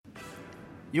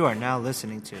You are now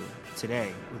listening to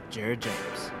Today with Jared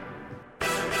James.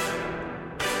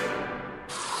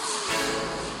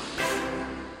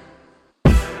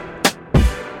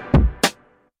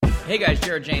 Hey guys,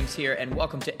 Jared James here, and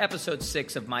welcome to episode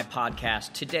 6 of my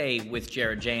podcast, Today with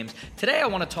Jared James. Today I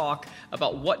want to talk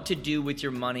about what to do with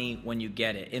your money when you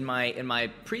get it. In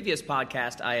my previous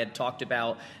podcast, I had talked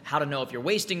about how to know if you're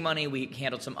wasting money. We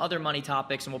handled some other money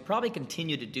topics, and we'll probably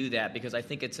continue to do that because I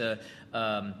think it's a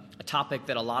topic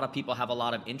that a lot of people have a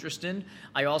lot of interest in.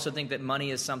 I also think that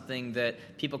money is something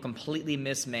that people completely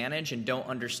mismanage and don't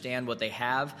understand what they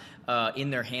have in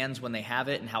their hands when they have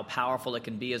it and how powerful it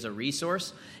can be as a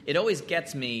resource. It always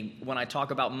gets me when I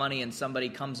talk about money and somebody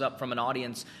comes up from an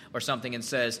audience or something and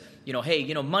says,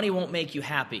 hey, money won't make you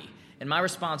happy. And my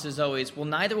response is always, well,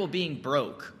 neither will being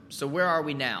broke. So where are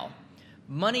we now?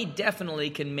 Money definitely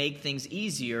can make things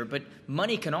easier, but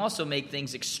money can also make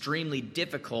things extremely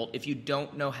difficult if you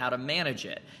don't know how to manage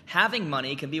it. Having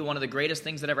money can be one of the greatest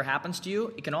things that ever happens to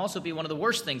you. It can also be one of the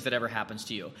worst things that ever happens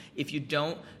to you if you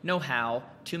don't know how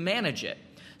to manage it.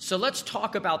 So let's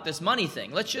talk about this money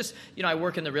thing. Let's just, I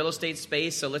work in the real estate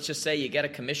space, so let's just say you get a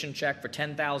commission check for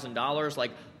 $10,000.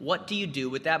 Like, what do you do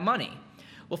with that money?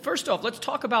 Well, first off, let's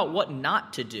talk about what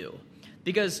not to do.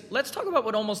 Because let's talk about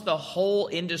what almost the whole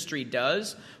industry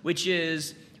does, which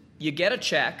is you get a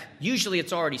check. Usually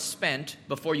it's already spent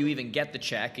before you even get the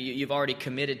check. You've already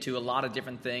committed to a lot of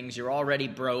different things. You're already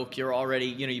broke. You're already,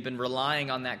 you've been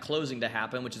relying on that closing to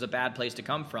happen, which is a bad place to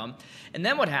come from. And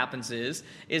then what happens is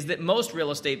that most real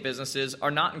estate businesses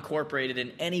are not incorporated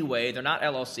in any way. They're not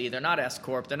LLC. They're not S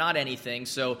Corp. They're not anything.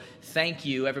 So thank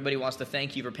you. Everybody wants to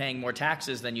thank you for paying more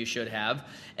taxes than you should have.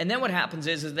 And then what happens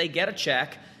is they get a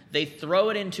check. They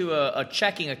throw it into a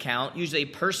checking account, usually a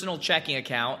personal checking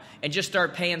account, and just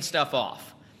start paying stuff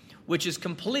off, which is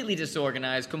completely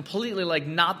disorganized, completely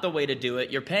not the way to do it.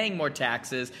 You're paying more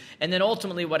taxes, and then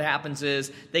ultimately what happens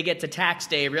is they get to tax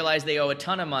day, realize they owe a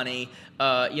ton of money,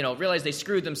 realize they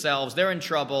screwed themselves, they're in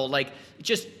trouble,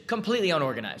 just completely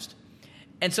unorganized.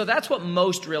 And so that's what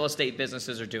most real estate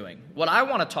businesses are doing. What I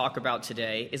want to talk about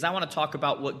today is I want to talk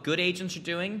about what good agents are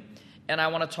doing, and I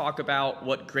want to talk about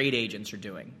what great agents are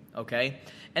doing, okay?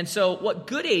 And so what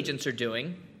good agents are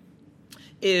doing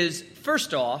is,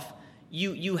 first off,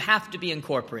 you have to be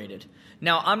incorporated.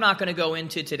 Now, I'm not going to go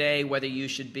into today whether you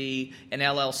should be an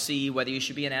LLC, whether you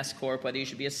should be an S Corp, whether you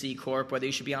should be a C Corp, whether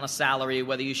you should be on a salary,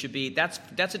 whether you should be – that's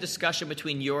a discussion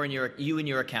between you and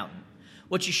your accountant.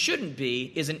 What you shouldn't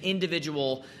be is an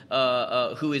individual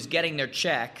who is getting their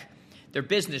check, their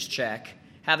business check,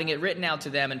 having it written out to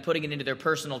them and putting it into their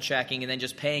personal checking and then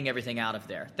just paying everything out of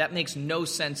there. That makes no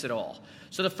sense at all.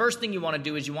 So the first thing you want to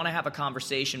do is you want to have a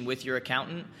conversation with your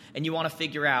accountant and you want to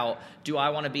figure out, do I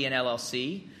want to be an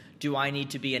LLC? Do I need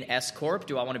to be an S Corp?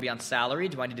 Do I want to be on salary?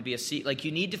 Do I need to be a C?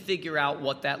 You need to figure out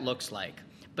what that looks like.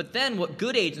 But then what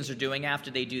good agents are doing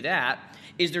after they do that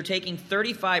is they're taking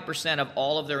 35% of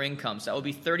all of their incomes. That would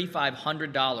be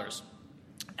 $3,500.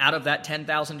 Out of that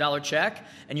 $10,000 check,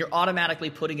 and you're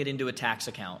automatically putting it into a tax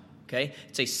account, okay?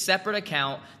 It's a separate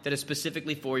account that is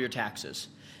specifically for your taxes.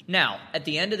 Now, at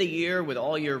the end of the year, with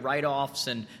all your write-offs,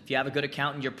 and if you have a good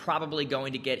accountant, you're probably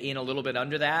going to get in a little bit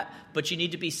under that, but you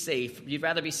need to be safe. You'd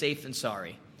rather be safe than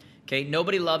sorry, okay?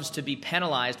 Nobody loves to be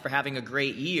penalized for having a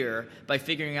great year by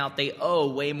figuring out they owe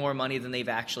way more money than they've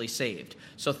actually saved.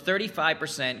 So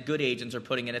 35% good agents are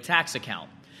putting in a tax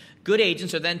account. Good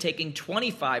agents are then taking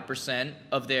 25%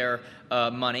 of their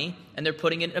money and they're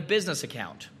putting it in a business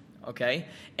account, okay?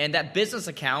 And that business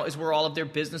account is where all of their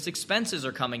business expenses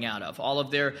are coming out of. All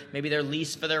of maybe their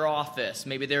lease for their office,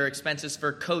 maybe their expenses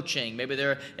for coaching, maybe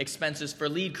their expenses for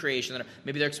lead creation,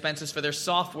 maybe their expenses for their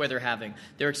software they're having,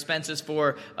 their expenses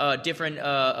for different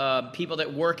people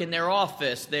that work in their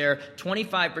office. Their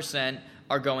 25%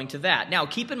 are going to that. Now,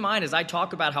 keep in mind, as I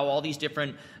talk about how all these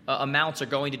different amounts are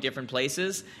going to different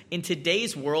places, in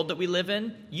today's world that we live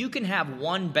in, you can have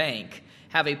one bank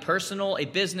have a personal, a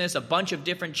business, a bunch of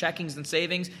different checkings and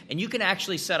savings, and you can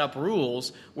actually set up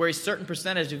rules where a certain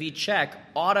percentage of each check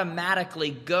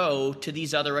automatically go to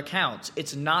these other accounts.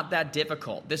 It's not that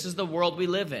difficult. This is the world we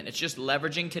live in. It's just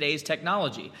leveraging today's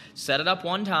technology. Set it up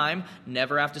one time,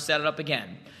 never have to set it up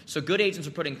again. So good agents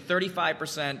are putting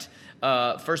 35%.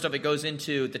 First off, it goes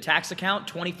into the tax account,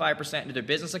 25% into their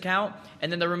business account,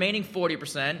 and then the remaining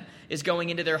 40% is going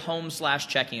into their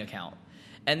home/checking account.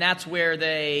 And that's where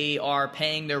they are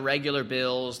paying their regular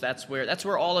bills. That's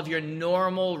where all of your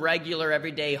normal, regular,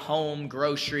 everyday home,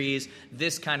 groceries,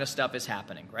 this kind of stuff is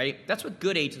happening, right? That's what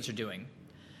good agents are doing.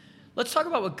 Let's talk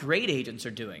about what great agents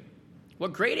are doing.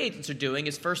 What great agents are doing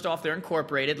is, first off, they're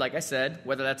incorporated, like I said,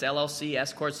 whether that's LLC,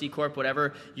 S Corp, C Corp,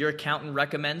 whatever your accountant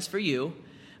recommends for you.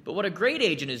 But what a great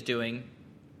agent is doing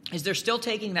is they're still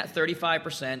taking that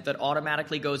 35% that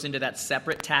automatically goes into that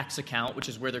separate tax account, which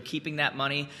is where they're keeping that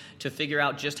money to figure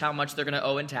out just how much they're going to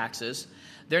owe in taxes.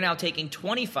 They're now taking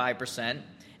 25%,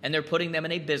 and they're putting them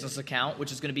in a business account,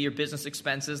 which is going to be your business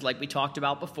expenses like we talked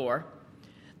about before.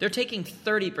 They're taking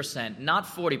 30%, not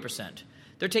 40%.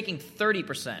 They're taking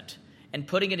 30% and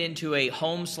putting it into a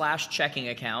home/checking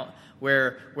account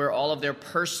where all of their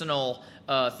personal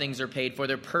things are paid for,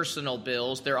 their personal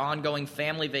bills, their ongoing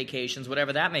family vacations,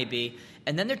 whatever that may be.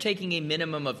 And then they're taking a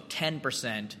minimum of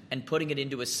 10% and putting it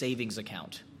into a savings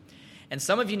account. And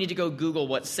some of you need to go Google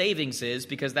what savings is,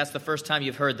 because that's the first time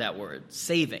you've heard that word,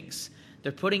 savings.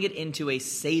 They're putting it into a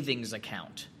savings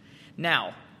account.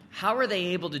 Now, how are they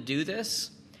able to do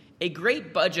this? A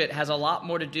great budget has a lot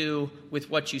more to do with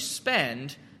what you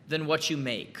spend than what you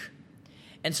make.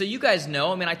 And so you guys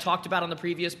know, I talked about on the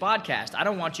previous podcast, I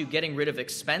don't want you getting rid of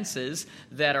expenses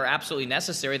that are absolutely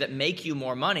necessary, that make you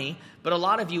more money, but a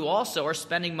lot of you also are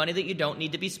spending money that you don't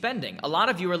need to be spending. A lot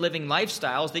of you are living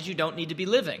lifestyles that you don't need to be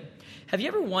living. Have you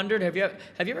ever wondered, have you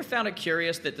ever found it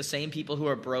curious that the same people who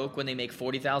are broke when they make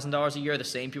 $40,000 a year, the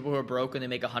same people who are broke when they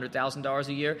make $100,000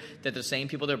 a year, that the same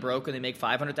people that are broke when they make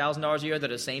 $500,000 a year,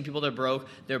 that the same people that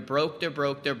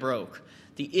are broke.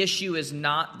 The issue is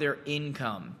not their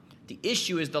income. The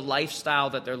issue is the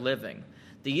lifestyle that they're living.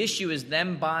 The issue is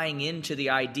them buying into the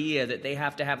idea that they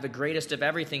have to have the greatest of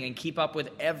everything and keep up with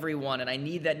everyone, and I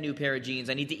need that new pair of jeans.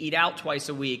 I need to eat out twice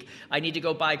a week. I need to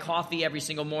go buy coffee every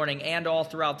single morning and all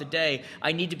throughout the day.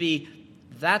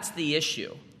 That's the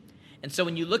issue. And so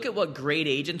when you look at what great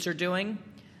agents are doing,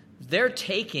 they're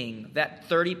taking that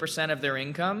 30% of their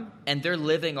income and they're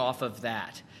living off of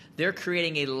that. They're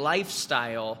creating a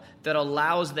lifestyle that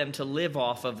allows them to live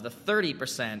off of the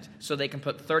 30% so they can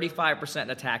put 35% in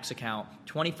a tax account,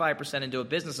 25% into a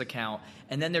business account,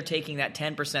 and then they're taking that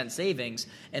 10% savings.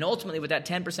 And ultimately what that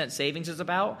 10% savings is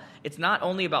about, it's not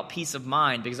only about peace of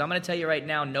mind, because I'm going to tell you right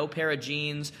now, no pair of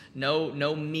jeans,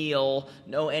 no meal,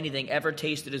 no anything ever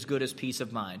tasted as good as peace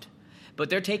of mind. But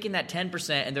they're taking that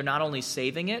 10% and they're not only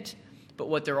saving it, but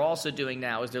what they're also doing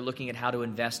now is they're looking at how to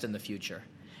invest in the future.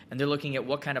 And they're looking at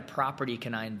what kind of property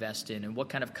can I invest in, and what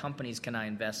kind of companies can I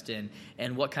invest in,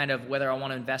 and whether I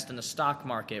want to invest in the stock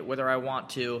market,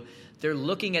 they're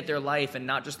looking at their life and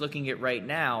not just looking at right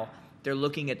now, they're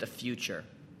looking at the future.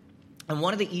 And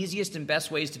one of the easiest and best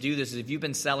ways to do this is, if you've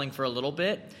been selling for a little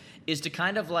bit, is to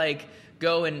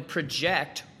go and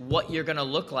project what you're going to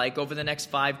look like over the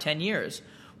next 5-10 years.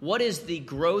 What is the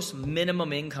gross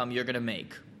minimum income you're going to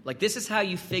make? This is how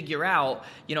you figure out,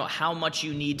 how much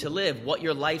you need to live, what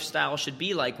your lifestyle should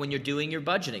be like when you're doing your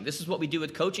budgeting. This is what we do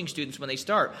with coaching students when they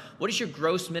start. What is your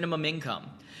gross minimum income?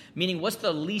 Meaning, what's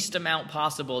the least amount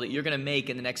possible that you're going to make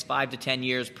in the next 5 to 10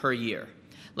 years per year?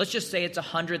 Let's just say it's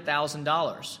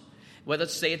 $100,000. Well,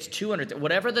 let's say it's $200,000.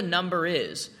 Whatever the number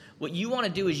is, what you want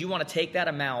to do is you want to take that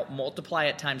amount, multiply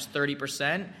it times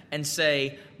 30%, and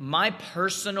say, my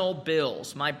personal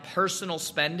bills, my personal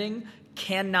spending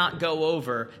cannot go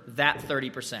over that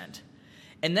 30%.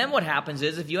 And then what happens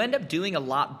is, if you end up doing a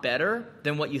lot better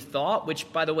than what you thought,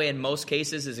 which, by the way, in most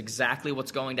cases is exactly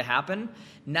what's going to happen,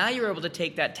 now you're able to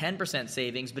take that 10%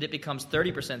 savings, but it becomes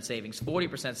 30% savings,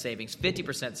 40% savings,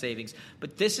 50% savings.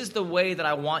 But this is the way that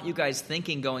I want you guys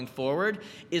thinking going forward,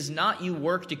 is not you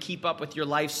work to keep up with your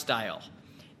lifestyle.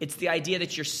 It's the idea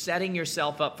that you're setting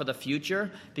yourself up for the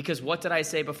future, because what did I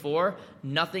say before?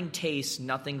 Nothing tastes,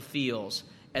 nothing feels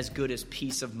as good as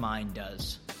peace of mind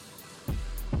does.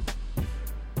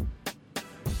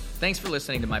 Thanks for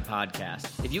listening to my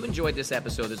podcast. If you enjoyed this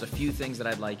episode, there's a few things that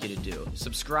I'd like you to do.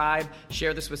 Subscribe,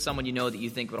 share this with someone you know that you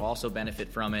think would also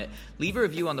benefit from it. Leave a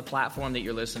review on the platform that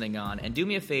you're listening on. And do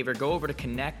me a favor, go over to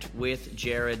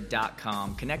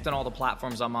connectwithjared.com. Connect on all the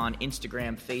platforms I'm on: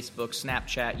 Instagram, Facebook,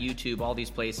 Snapchat, YouTube, all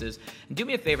these places. And do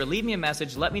me a favor, leave me a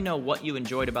message. Let me know what you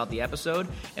enjoyed about the episode.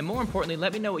 And more importantly,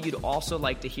 let me know what you'd also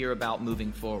like to hear about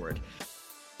moving forward.